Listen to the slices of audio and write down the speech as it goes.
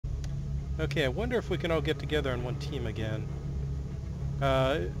Okay, I wonder if we can all get together on one team again.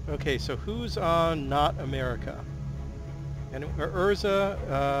 Okay, so who's on Not America? And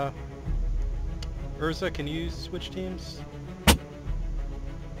Urza, Urza, can you switch teams?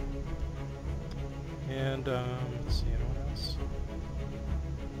 And let's see, anyone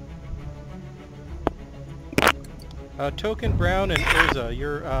else? Token, Brown, and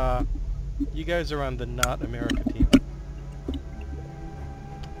Urza, you guys are on the Not America team.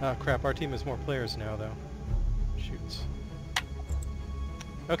 Oh crap, our team has more players now though. Shoots.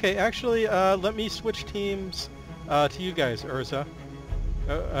 Okay, actually, let me switch teams to you guys, Urza.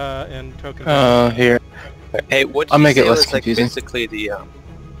 And Token. Here. Hey, what I'll did you make it say less was like confusing. basically the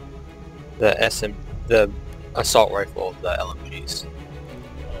assault rifle, the LMGs?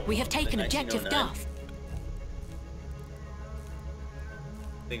 We have taken The objective 1909. Duff.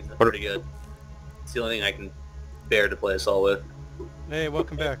 Things are pretty good. It's the only thing I can bear to play assault with. Hey,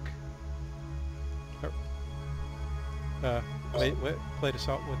 welcome back. Wait, what? Played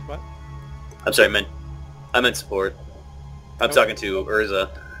assault with what? I'm sorry, I meant support. I'm talking to Urza.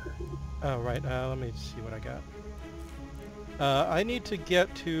 Oh, right. Let me see what I got. I need to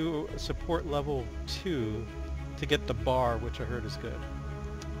get to support level 2 to get the bar, which I heard is good.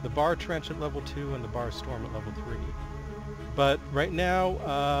 The bar trench at level 2 and the bar storm at level 3. But right now,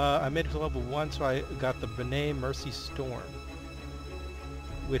 I made it to level 1, so I got the Benet Mercy Storm,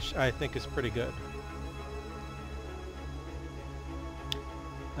 which I think is pretty good.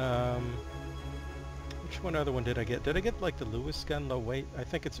 Which one other one did I get? Did I get like the Lewis gun low weight? I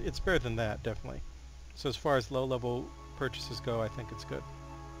think it's better than that, definitely. So as far as low level purchases go, I think it's good.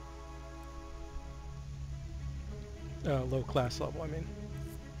 Low class level, I mean.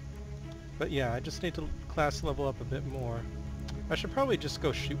 But yeah, I just need to class level up a bit more. I should probably just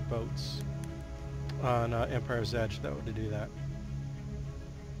go shoot boats on Empire's Edge though to do that.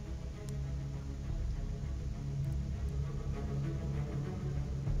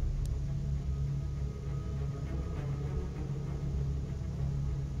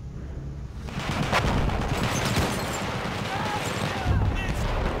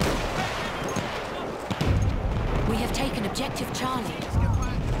 We have taken objective Charlie.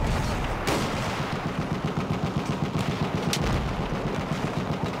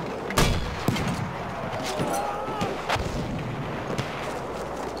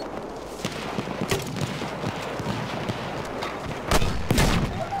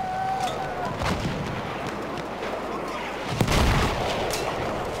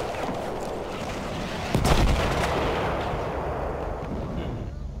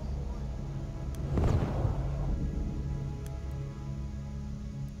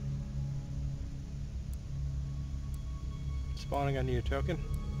 Spawning on you, Token.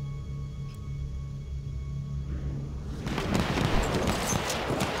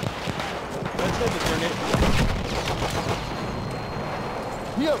 I'd say the grenade.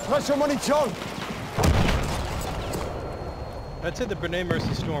 Here, pressure munition! I'd say the Benet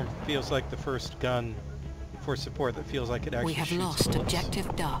Mercy Storm feels like the first gun for support that feels like it actually We have shoots lost bullets.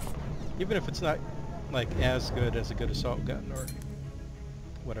 objective Duff. Even if it's not like as good as a good assault gun or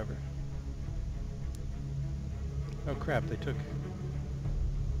whatever. Oh crap, they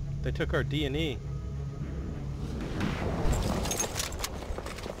took our D&E.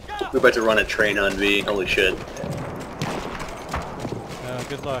 We're about to run a train on V. Holy shit.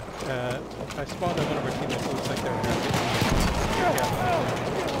 Good luck. I spawned on one of our teammates. It looks like they're here.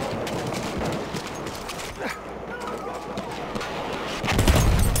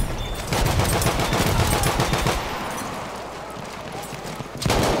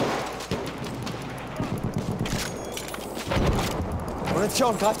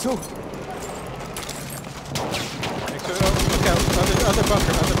 Munition, grad zu! Look out, other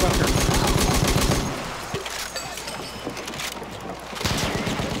bunker, other bunker.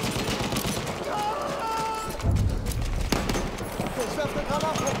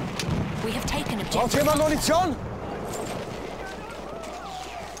 We have taken Braucht objective jemand Munition?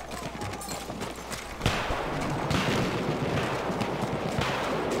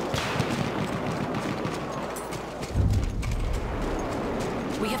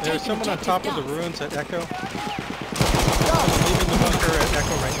 We have There's taken someone on objective top of the Duff. ruins at Echo. Someone leaving the bunker at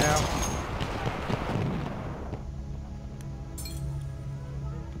Echo right now.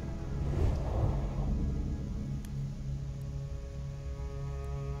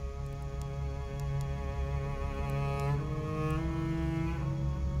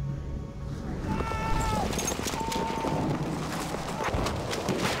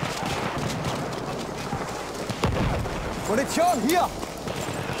 Munition, hier!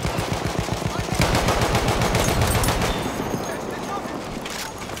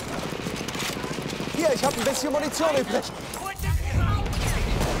 Hier, ich habe ein bisschen Munition übrig.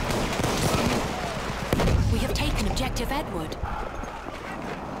 We have taken objective Edward.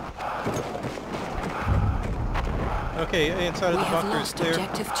 Okay, inside of We the have bunker is lost clear.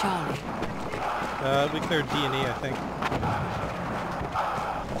 objective Charlie. We cleared D and E, I think.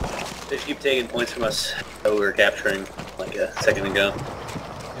 They keep taking points from us that we were capturing like a second ago.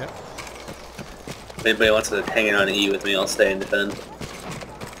 Yep. If anybody wants to hang in on E with me, I'll stay and defend.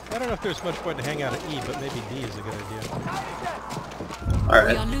 I don't know if there's much point to hang out at E, but maybe D is a good idea. We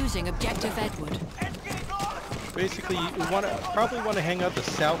Alright. are losing objective Edward. Basically, you probably want to hang out the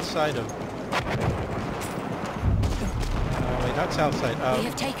south side of... wait, not south side. We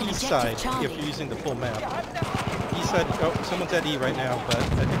have taken east objective side, Charlie. if you're using the full map. East side... Oh, someone's at E right now, but I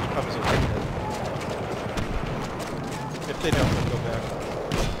think he probably will take it. If they don't, we'll go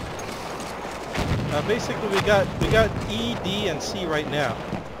back. Basically, we got E, D, and C right now.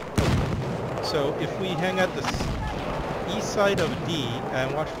 So if we hang out the east side of D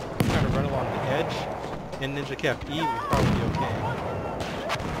and watch kind of run along the edge, and Ninja Cap E, we'll probably be okay.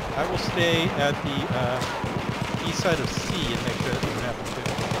 I will stay at the east side of C and make sure that doesn't happen too.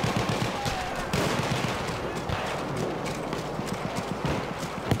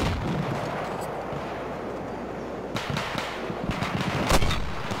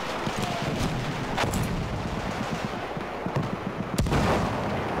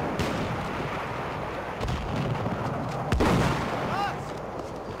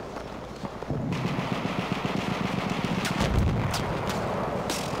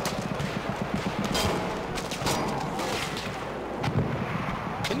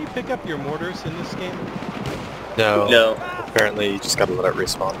 Can you pick up your mortars in this game? No. No. Apparently, you just gotta let it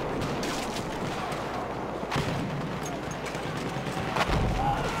respawn.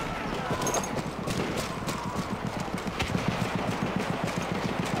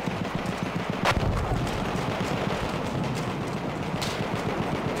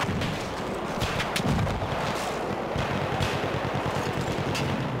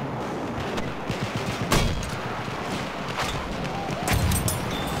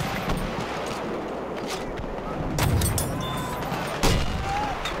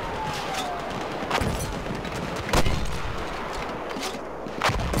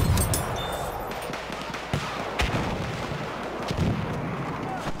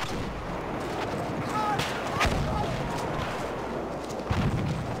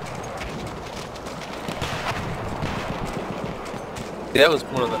 That was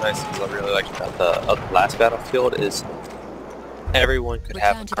one of the nice things I really liked about the last battlefield is everyone could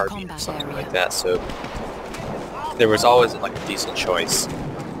have a Return to the carbine or combat something area. like that, so there was always like a decent choice.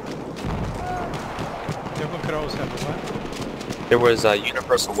 Everyone could always have the what? There was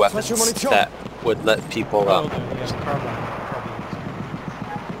universal weapons Flash your munition. that would let people Oh, yeah, carbine.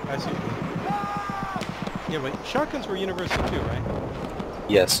 I see. Yeah, wait, shotguns were universal too, right?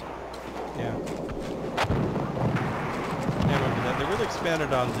 yes. Yeah. I remember that. They really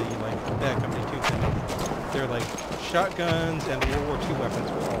expanded on the, like, Bad Company 2 thing. They're like shotguns and World War II weapons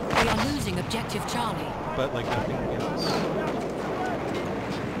were all, We are losing objective Charlie. but like nothing else.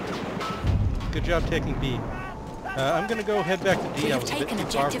 Good job taking B. I'm gonna go head back to D. We I have was a bit taken too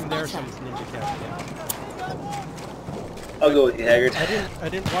far objective from there. butter. Someone's Ninja Cap again. I'll go with you, Haggard. I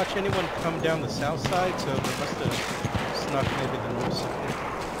didn't watch anyone come down the south side, so they must have snuck maybe the north side.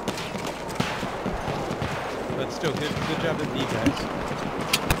 But still, good job at B, guys.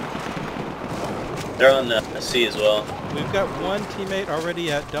 They're on C as well. We've got one teammate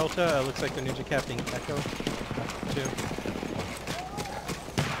already at Delta. Looks like they're Ninja Capping Echo, too.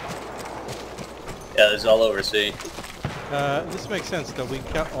 Yeah, there's all over C. This makes sense, though. We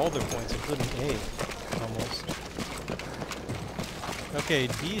got all their points, including A, almost. Okay,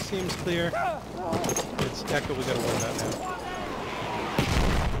 D seems clear. It's Echo we gotta worry about now.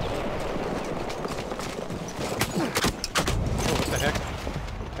 Oh, what the heck?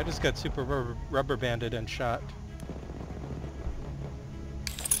 I just got super rubber banded and shot.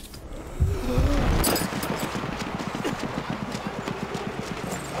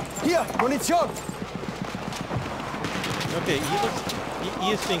 Hier, Munition! Okay,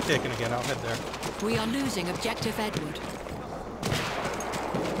 E is being taken again. I'll head there. We are losing objective Edward.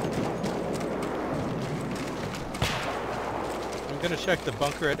 I'm gonna check the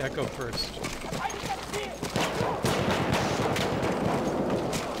bunker at Echo first.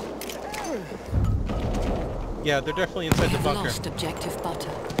 Yeah, they're definitely We inside the have bunker. lost objective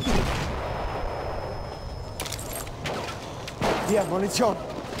butter. Hier, Munition!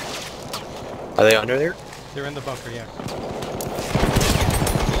 Are they under there? They're in the bunker, yeah.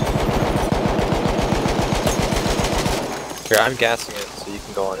 Here, I'm gassing it, so you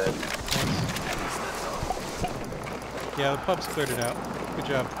can go on in. Thanks. Yeah, the pub's cleared it out. Good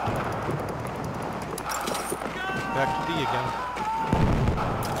job. Back to D again.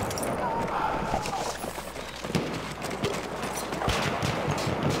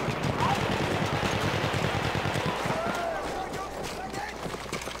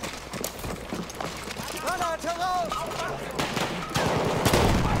 Granate raus!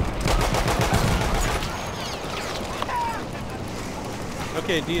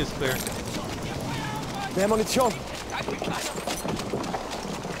 Okay, D is clear. Mehr Munition!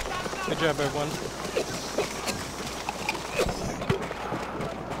 Good job, everyone.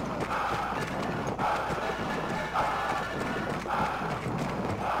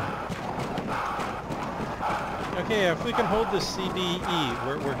 Okay, if we can hold this CDE,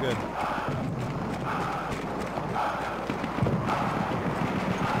 we're good.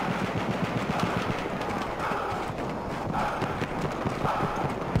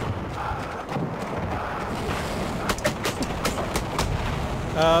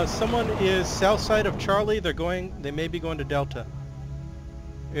 Someone is south side of Charlie. They may be going to Delta.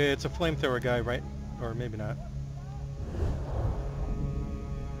 It's a flamethrower guy, right? Or maybe not.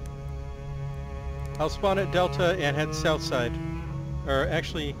 I'll spawn at Delta and head south side. Or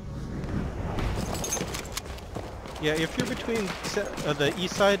actually... Yeah, if you're between the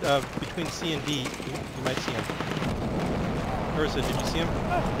east side of between C and D, you might see him. Ursa, did you see him?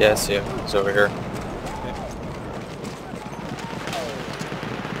 Yeah, I see him. He's over here. Okay.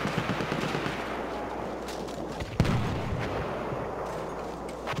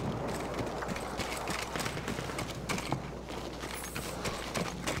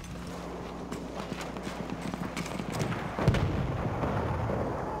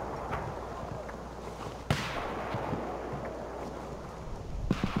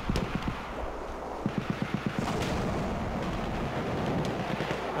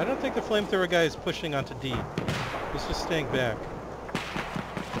 I don't think the flamethrower guy is pushing onto D. He's just staying back.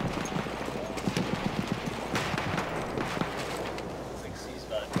 I think C's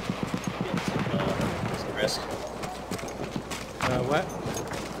about getting some risk. What?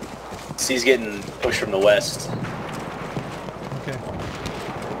 C's getting pushed from the west. Okay.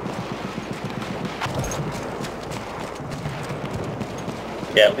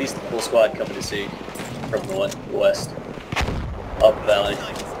 Yeah, at least the full squad coming to C from the west. Up valley.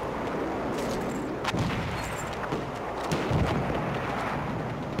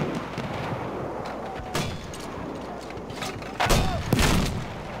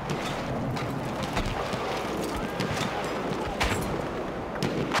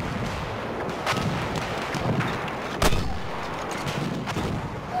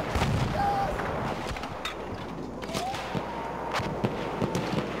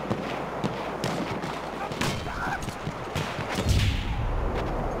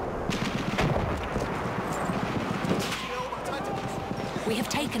 We have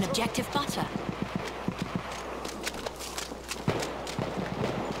taken objective butter.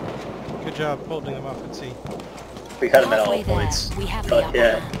 Good job holding them off at C. We got him at all Halfway there, points. we have the upper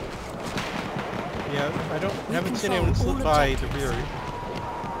Yeah. hand. Yeah, We haven't seen control anyone slip all by the objectives. rear,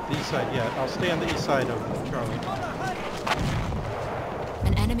 the east side yet. I'll stay on the east side of Charlie.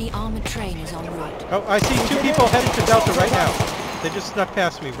 An enemy armored train is en route. Oh, I see two people heading to Delta right now. They just snuck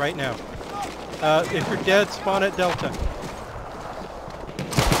past me right now. If you're dead, spawn at Delta.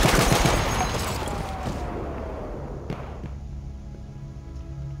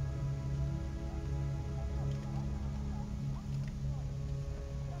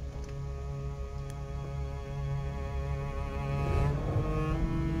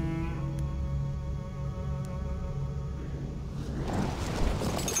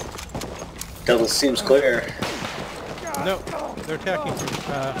 Delta seems clear. No, they're attacking from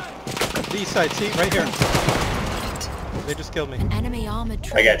the east side. See, right here. They just killed me. An enemy armored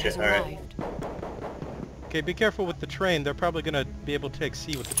train got you, has alright. arrived. Okay, be careful with the train. They're probably going to be able to take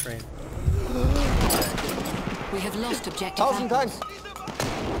C with the train. We have lost objective 1000 Apple. times!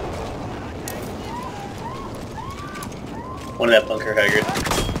 One of that bunker, Haggard.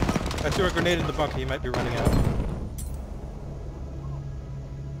 I threw a grenade in the bunker. He might be running out.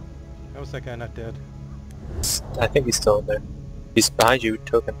 How was that guy not dead? I think he's still in there. He's behind you,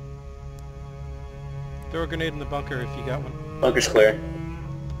 token. Throw a grenade in the bunker if you got one. Bunker's clear.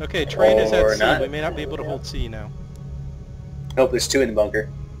 Okay, train is Or at C. not. We may not be able to hold C now. Nope, there's two in the bunker.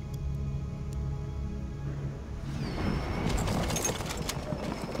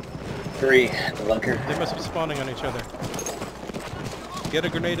 Three in the bunker. They must be spawning on each other. Get a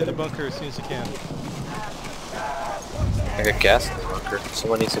grenade in the bunker as soon as you can. I got gas in the bunker.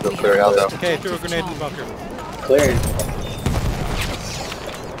 Someone needs to go clear it out though. Okay, throw a grenade in the bunker. Cleared.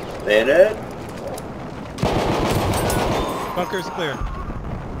 They dead? Bunker's clear.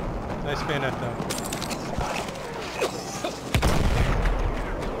 Nice bayonet though.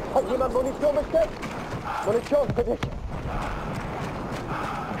 Hat jemand Munition bestellt? Munition für dich.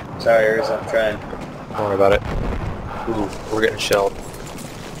 Sorry, Urza, I'm trying. Don't worry about it. Ooh, we're getting shelled.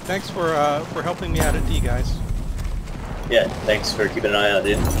 Thanks for helping me out at D, guys. Yeah, thanks for keeping an eye out,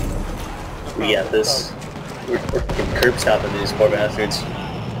 dude. We got this. We're getting curb stopping these poor bastards.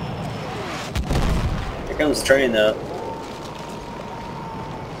 Here comes the train, though.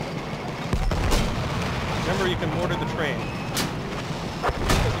 Remember, you can mortar the train.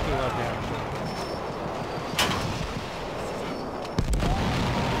 Taking a lot of damage.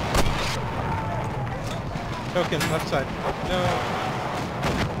 Token, left side. No.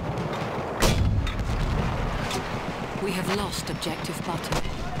 We have lost objective butter.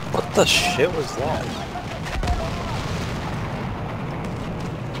 What the shit was that?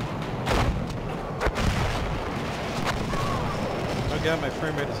 Oh god, my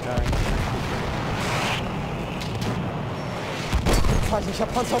frame rate is dying. Feindlicher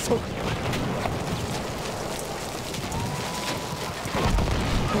Panzerzug.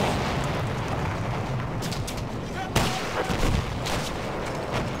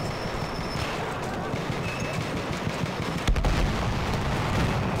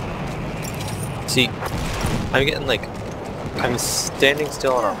 See, I'm getting like, I'm standing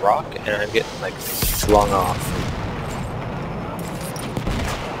still on a rock and I'm getting like flung off.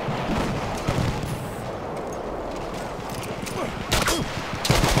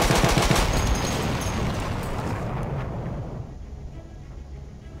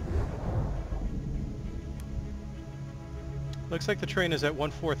 Looks like the train is at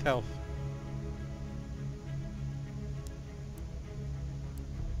 1/4 health.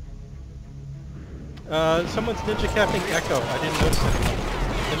 Someone's ninja capping Echo. I didn't notice anyone.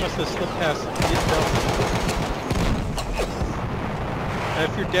 They must have slipped past these Delta.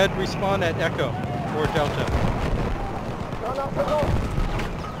 If you're dead, respawn at Echo or Delta. Danach voraus.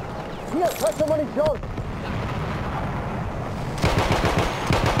 Hier, frische Munition.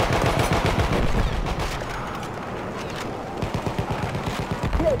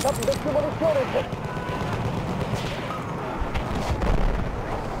 Hier, ich hab ein bisschen Munition entdeckt.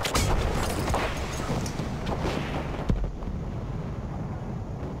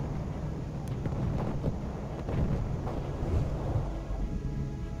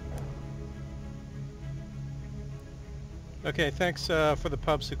 Okay, thanks for the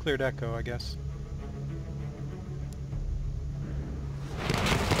pubs who cleared Echo, I guess.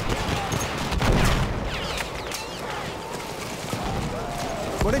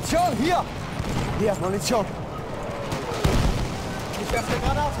 Munition, hier! Hier, Munition. Ich werfe eine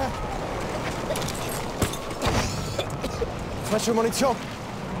Granate. Frische Munition.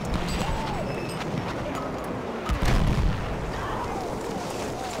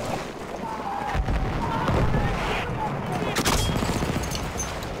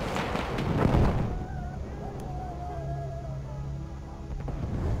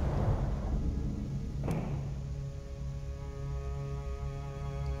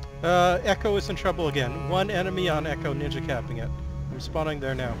 Echo is in trouble again. One enemy on Echo ninja capping it. I'm spawning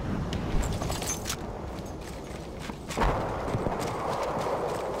there now.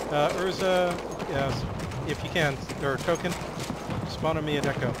 Urza, yes, if you can, or Token, spawn on me at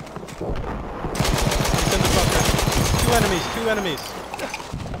Echo. He's in the bunker. Two enemies.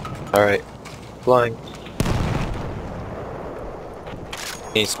 Alright, flying.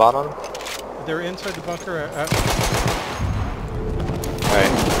 Any spot on them? They're inside the bunker.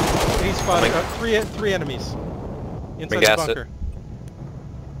 Alright. He's spotted three enemies inside the gas bunker.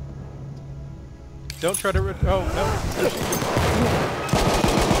 Don't try to. Oh no!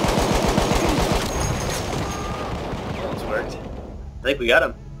 Almost worked. I think we got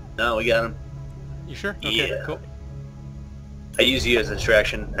him. No, we got him. You sure? Okay, Yeah. cool. I use you as a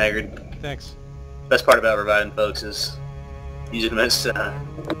distraction, Haggard. Thanks. Best part about reviving folks is using them as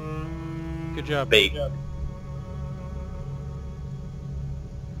Good job. bait.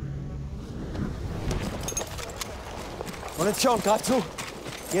 Munition, greif zu.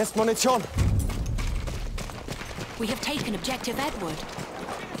 Hier ist Munition. We have taken objective Edward.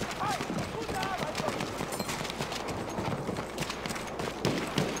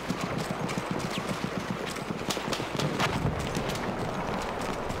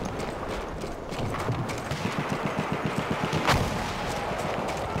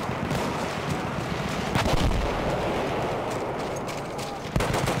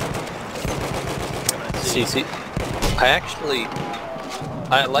 See,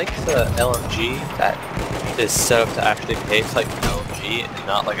 I like the LMG that is set up to actually behave like an LMG and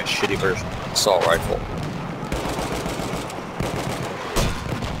not like a shitty version of an assault rifle.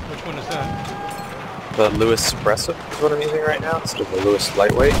 The Lewis Suppressive is what I'm using right now instead of the Lewis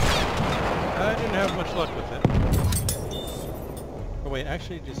Lightweight. I didn't have much luck with it. Oh wait,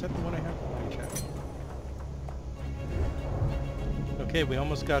 actually, is that the one I have? Let me check. Okay, we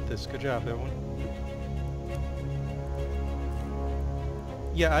almost got this. Good job, everyone.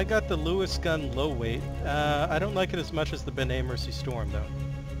 Yeah, I got the Lewis gun low weight. I don't like it as much as the Benet Mercy Storm, though.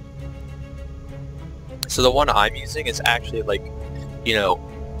 So the one I'm using is actually like, you know,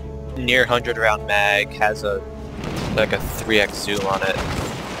 near 100 round mag, has a like a 3x zoom on it.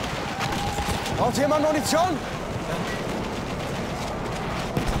 Braucht jemand Munition?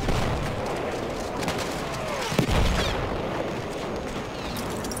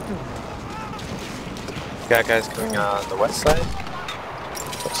 Got guys coming on the west side.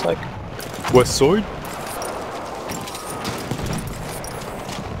 Looks like. West side?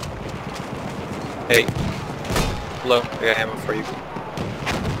 Hey. Hello, I got ammo for you.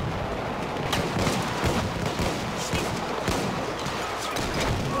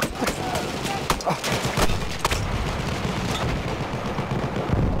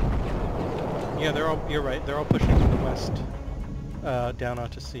 Yeah, they're all, you're right, they're all pushing to the west, down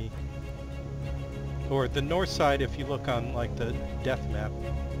onto sea. Or the north side if you look on, like, the death map.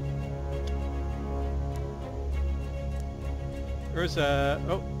 Urza,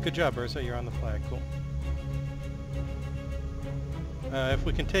 oh, good job Urza, you're on the flag, cool. If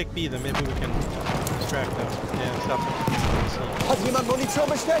we can take B, then maybe we can distract them and stop them from sea. Hat jemand Munition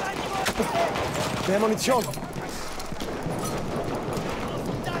bestellt? Mehr Munition.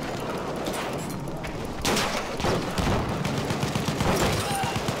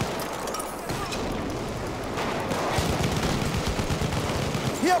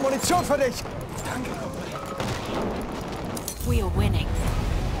 Hier, Munition für dich. We are winning.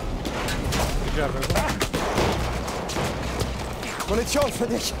 Good job, Urza. Munition für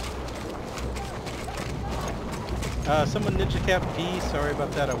dich. Someone ninja cap D, sorry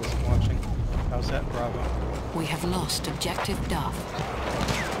about that, I wasn't watching. How's that, Bravo? We have lost objective Duff.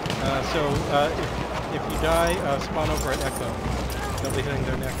 If you die, spawn over at Echo. They'll be hitting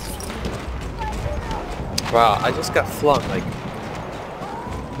there next. Wow, I just got flung, like...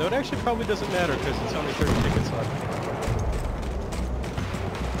 Though it actually probably doesn't matter because it's only 30 tickets left.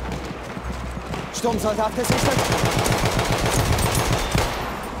 Sturmsoldat gesichtet.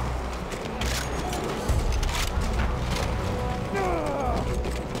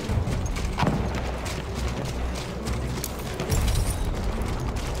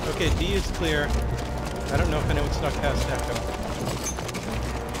 Okay, D is clear. I don't know if anyone snuck past Echo.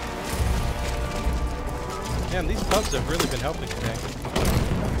 Man, these pubs have really been helping today.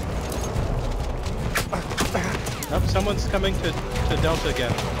 Oh, someone's coming to Delta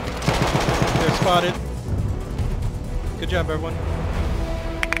again. They're spotted. Good job, everyone.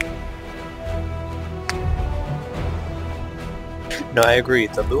 No, I agree.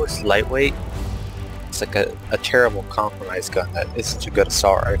 The Lewis Lightweight, it's like a terrible compromise gun that isn't a good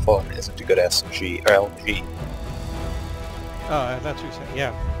assault rifle and isn't a good SMG or LMG. Oh, that's what you're saying.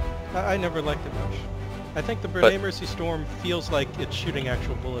 Yeah. I never liked it much. I think the Benet Mercy Storm feels like it's shooting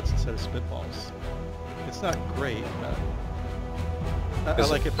actual bullets instead of spitballs. It's not great, but I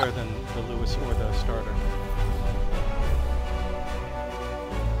like it better than the Lewis or the starter.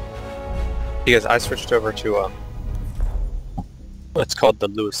 Because I switched over to what's called the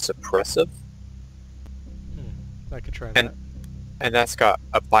Lewis Suppressive. I could try that. And that's got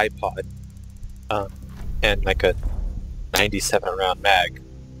a bipod and like a 97 round mag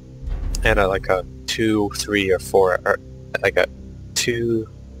and like a 2, 3, or 4, or like a 2,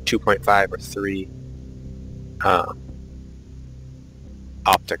 2.5, or 3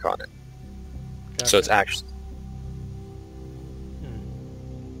 optic on it. Gotcha. So it's actually...